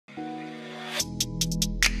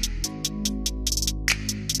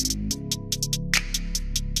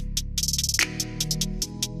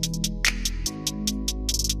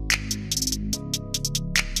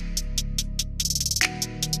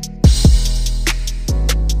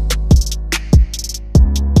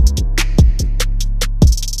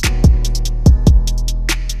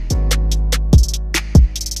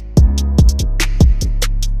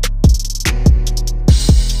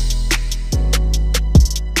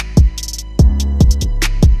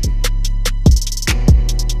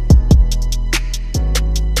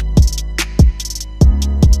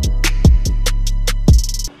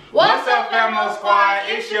Mama Squad,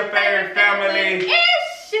 it's your favorite family.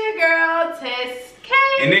 It's your girl, Tess K.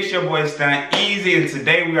 And it's your boy, Stunt Easy. And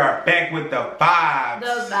today we are back with the vibes.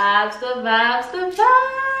 The vibes.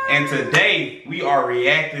 And today we are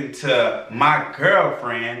reacting to my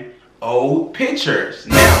girlfriend old pictures.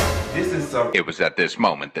 Now, this is some... It was at this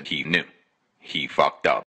moment that he knew. He fucked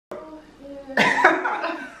up.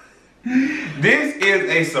 This is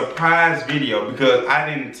a surprise video because I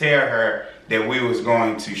didn't tell her that we was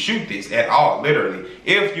going to shoot this at all, literally.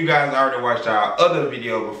 If you guys already watched our other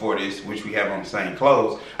video before this, which we have on the same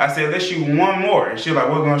clothes, I said, let's shoot one more. And she's like,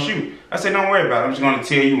 we're gonna shoot. I said, don't worry about it. I'm just gonna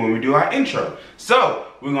tell you when we do our intro. So,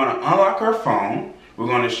 we're gonna unlock her phone, we're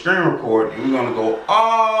gonna screen record, and we're gonna go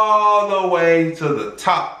all the way to the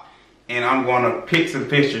top. And I'm gonna pick some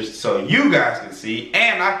pictures so you guys can see,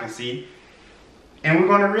 and I can see, and we're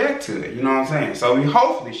gonna react to it, you know what I'm saying? So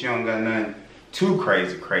hopefully she don't got nothing too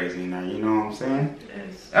crazy in there, you know what I'm saying?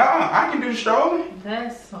 I can do the strolling.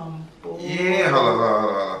 That's some bull. Yeah, hold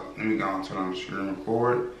on. Let me go and turn on the screen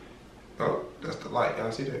record. Oh, that's the light, y'all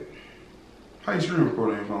see that? How you screen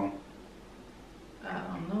record on your phone? I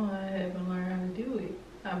don't know, I haven't learned how to do it.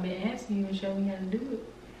 I've been asking you to show me how to do it.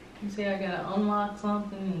 You say I gotta unlock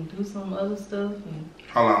something and do some other stuff. And...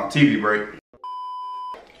 Hold on, TV break.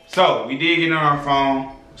 So, we did get on our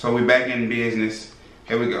phone, so we back in business.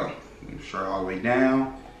 Here we go. Shirt all the way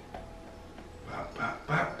down.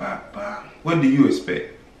 What do you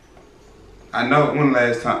expect? I know when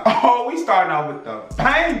last time. Oh, we starting off with the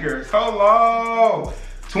bangers. Hello.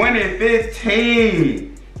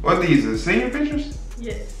 2015. What these are senior pictures?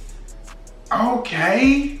 Yes.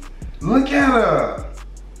 Okay. Look at her.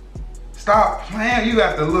 Stop playing. You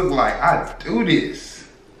have to look like I do this.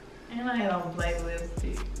 And I had on black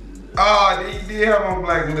lipstick. Oh, you did have on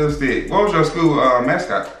black lipstick. What was your school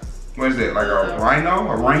mascot? What is it? Like a rhino?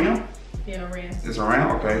 A ram? Yeah, a ram. It's a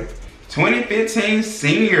ram? Okay. 2015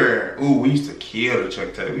 senior. Ooh, we used to kill the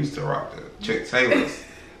Chuck Taylor. We used to rock the Chuck Taylors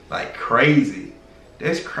like crazy.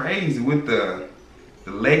 That's crazy with the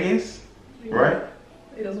leggings, yeah. Right?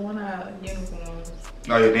 It was one of our uniforms.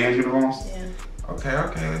 Oh, your dance uniforms? Yeah.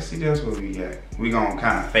 Okay, let's see, that's what we got. We gonna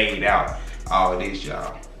kind of fade out all of this,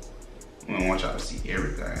 y'all. We don't want y'all to see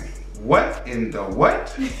everything. What in the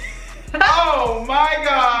what? Oh my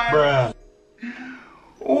God. Bruh.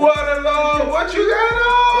 What a lord, what you got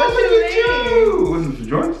on? What you mean? Was it for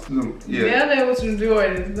Jordans? Yeah, that was from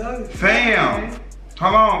Jordans. Fam,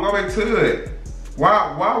 hold on, go back to it.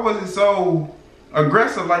 Why was it so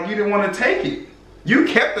aggressive like you didn't want to take it? You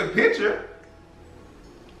kept the picture.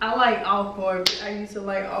 I like off-court. I used to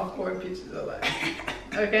like off-court pictures a lot.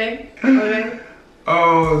 Okay? Okay?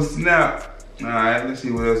 Oh, snap. All right, let's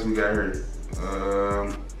see what else we got here.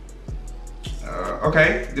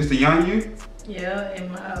 Okay, this the young you? Yeah,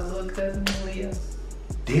 and my little cousin Leah.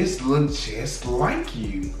 This looks just like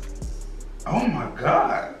you. Oh my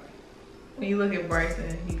God. When you look at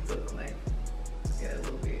Bryson, he looks like, yeah, a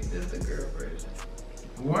little bit. Just a girl version.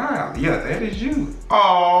 Wow, yeah, that is you.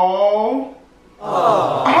 Oh.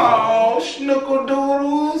 Oh, schnookle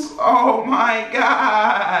doodles. Oh my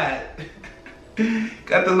God.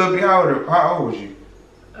 Got the little bit older. How old was you?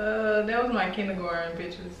 That was my kindergarten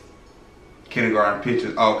pictures. Kindergarten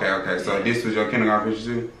pictures. Okay. So this was your kindergarten picture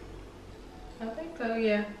too? I think so,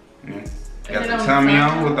 yeah. Got the tummy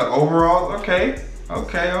on with the overalls. Okay.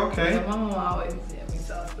 My mama always had me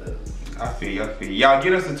sauce up. I feel you. Y'all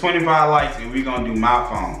get us to 25 likes and we gonna do my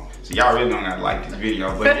phone. So y'all really don't gotta like this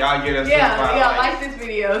video, but y'all get us 25 yeah, likes. like this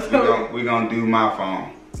video. So. We gonna do my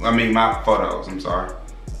phone. I mean my photos, I'm sorry.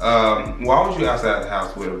 Why was you outside the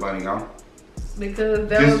house with a bunny on? Because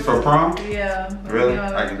that this was is for prom? Yeah. Really?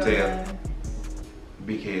 I can tell.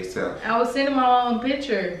 Big head self. I was sending my own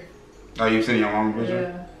picture. Oh, you sending your own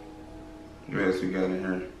picture? Yeah. What else we got in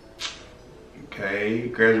here? Okay,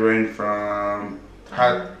 graduating from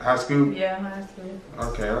high school? Yeah, high school.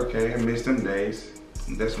 Okay. I missed them days.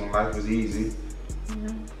 That's when life was easy.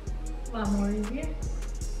 Yeah. A lot more easier.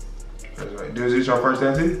 That's right. Is this your first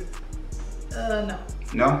tattoo? No.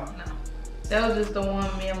 No? No. That was just the one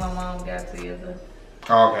me and my mom got together.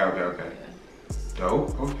 Oh, okay. Yeah.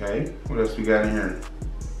 Dope, okay. What else we got in here?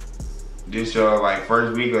 This your like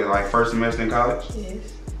first week or like first semester in college?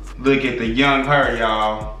 Yes. Look at the young her,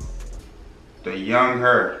 y'all. The young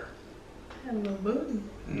her. I had a little booty.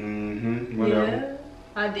 Whatever. Yeah,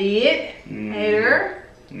 I did. Hater.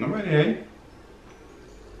 Nobody hate.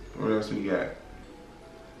 What else we got?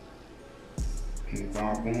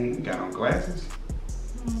 Boom. Got on glasses.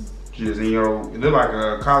 Just in your, it look like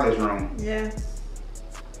a college room. Yeah.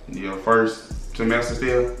 Your first semester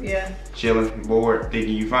still? Yeah. Chilling, bored,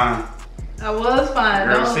 thinking you fine. I was fine.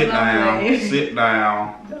 Girl, sit down. Sit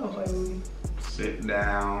down. Don't play with me. Sit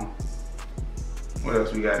down. What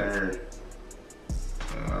else we got in here?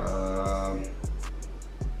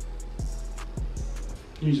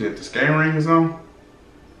 You said the skating ring or something?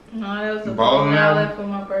 No, that was a bowling alley for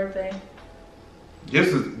my birthday.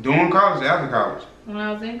 Just doing college, after college. When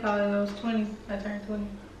I was in college, I was 20. I turned 20.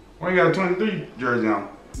 Why you got a 23 jersey on?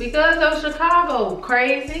 Because of Chicago,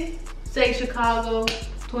 crazy. Say Chicago,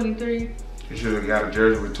 23. You should have got a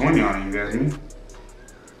jersey with 20 on it, you guys me.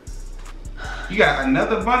 You got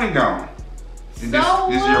another bunny going. And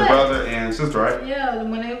this is your brother and sister, right? Yeah,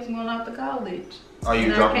 when they was going off to college. Oh,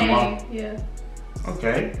 you dropping them off? Yeah.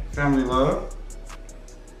 Okay, family love.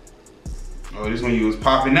 Oh, this one you was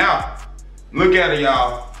popping out. Look at her,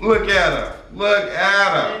 y'all. Look at her. Look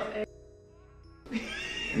at her.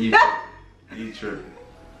 You tripping.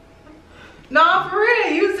 No, for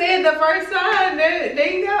real. You said the first time.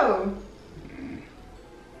 There you go.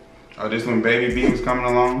 Oh, this one Baby B was coming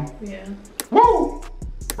along? Yeah. Woo!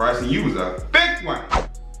 Bryson, you was a big one.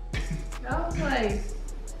 That was like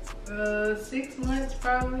 6 months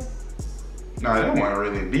probably. No, that wasn't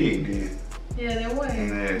really big then. Yeah, that was.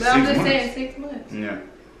 Yeah, but I'm just 6 months. saying 6 months. Yeah.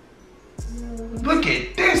 Look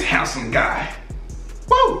at this handsome guy.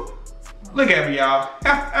 Woo! Look at me, y'all.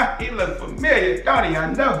 He look familiar, don't he?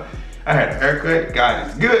 I know. I had a haircut. God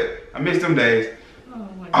is good. I missed them days.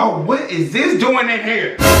 Oh, what is this doing in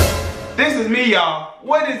here? This is me, y'all.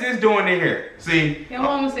 What is this doing in here? See? Your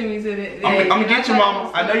mama sent me to the. I'm gonna get you,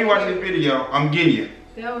 mama. I know you watching this video. I'm getting you.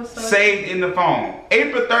 That was so saved in the phone.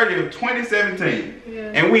 April 30th, 2017.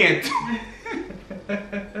 Yeah. And we in.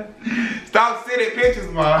 Stop sending pictures,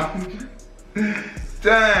 mom.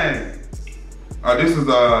 Dang. Oh, this is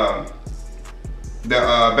the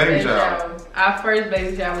baby shower. Our first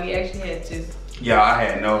baby shower, we actually had two. Yeah, I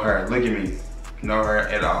had no hair. Look at me. No hair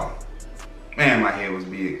at all. Man, my head was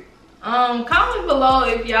big. Comment below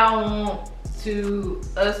if y'all want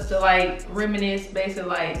us to like reminisce basically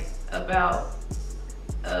like about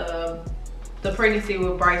the pregnancy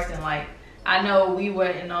with Bryson. Like, I know we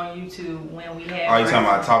wasn't on YouTube when we had. Oh, you talking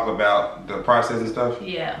about talk about the process and stuff?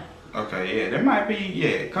 Yeah. Okay, yeah, there might be,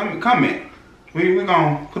 yeah, comment. We're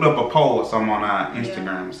gonna put up a poll or something on our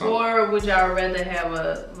Instagram or something. Or would y'all rather have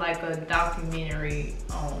a documentary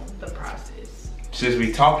on the process? Since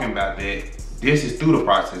we talking about that, this is through the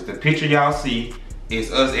process. The picture y'all see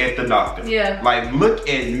is us at the doctor. Yeah. Like, look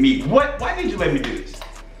at me. Why did you let me do this?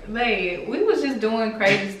 Man, we was just doing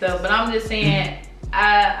crazy stuff, but I'm just saying,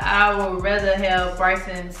 I would rather have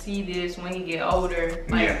Bryson see this when he get older,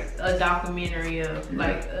 like a documentary of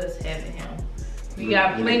like us having him. We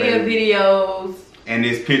got plenty of videos. And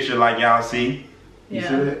this picture, like y'all see, you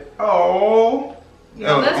see it? Oh,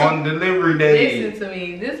 on delivery day. Listen to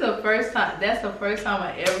me. This is the first time. That's the first time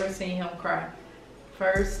I ever seen him cry.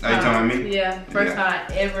 First time. Are you talking about me? Yeah. First time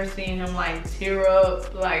I ever seen him like tear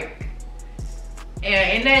up, like.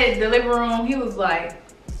 And in that delivery room, he was like,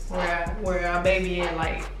 where our baby is,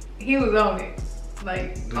 like, he was on it.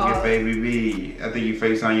 Like, look at Baby B. I think you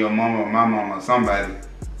FaceTime your mama or my mama or somebody.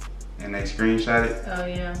 And they screenshot it. Oh,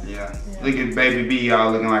 yeah. Yeah. Look at Baby B,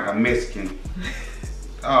 y'all looking like a Mexican.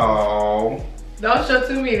 Oh. Don't show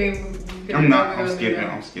too many. I'm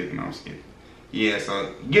skipping. Yeah,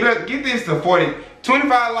 so get this to 40.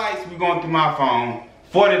 25 likes, we're going through my phone.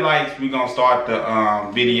 40 likes, we're gonna start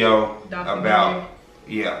the video about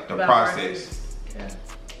the process. Okay.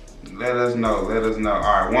 Let us know. All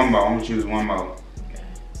right, one more. I'm gonna choose one more. Okay.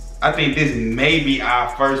 I think this may be our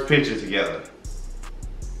first picture together.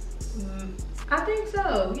 I think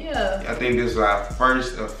so, yeah. I think this is our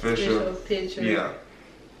first official picture. Yeah.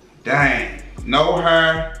 Dang. No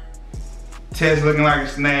hair. Tess looking like a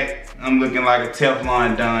snack. I'm looking like a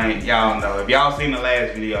Teflon Don. Y'all know. If y'all seen the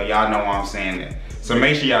last video, y'all know why I'm saying that. So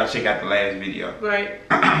make sure y'all check out the last video. Right.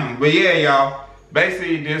 But yeah, y'all.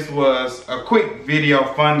 Basically, this was a quick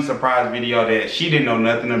video, fun surprise video that she didn't know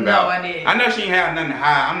nothing about. No, I didn't. I know she didn't have nothing to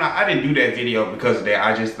hide. I didn't do that video because of that.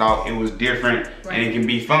 I just thought it was different and it can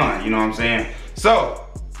be fun. You know what I'm saying? So,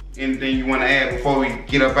 anything you want to add before we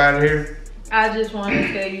get up out of here? I just want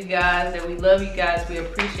to tell you guys that we love you guys. We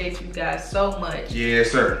appreciate you guys so much.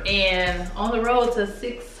 Yes, sir. And on the road to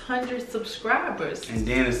 600 subscribers. And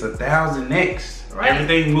then it's 1,000 next. Right.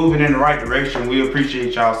 Everything moving in the right direction. We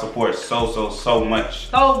appreciate y'all support so much.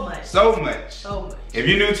 So much. If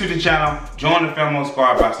you're new to the channel, join the Famo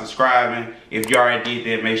Squad by subscribing. If you already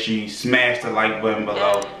did that, make sure you smash the like button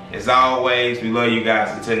below. As always, we love you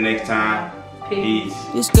guys. Until next time. Peace.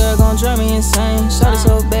 This girl gon' drive me insane. Shot her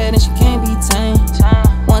so bad and she can't be tamed.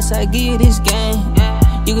 Once I give you this game,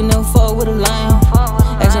 you can never fuck with a lame.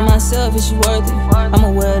 Asking myself, is she worth it? I'm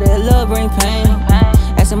aware that love bring pain.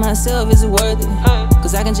 Asking myself, is it worth it?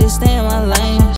 Cause I can just stay in my lane.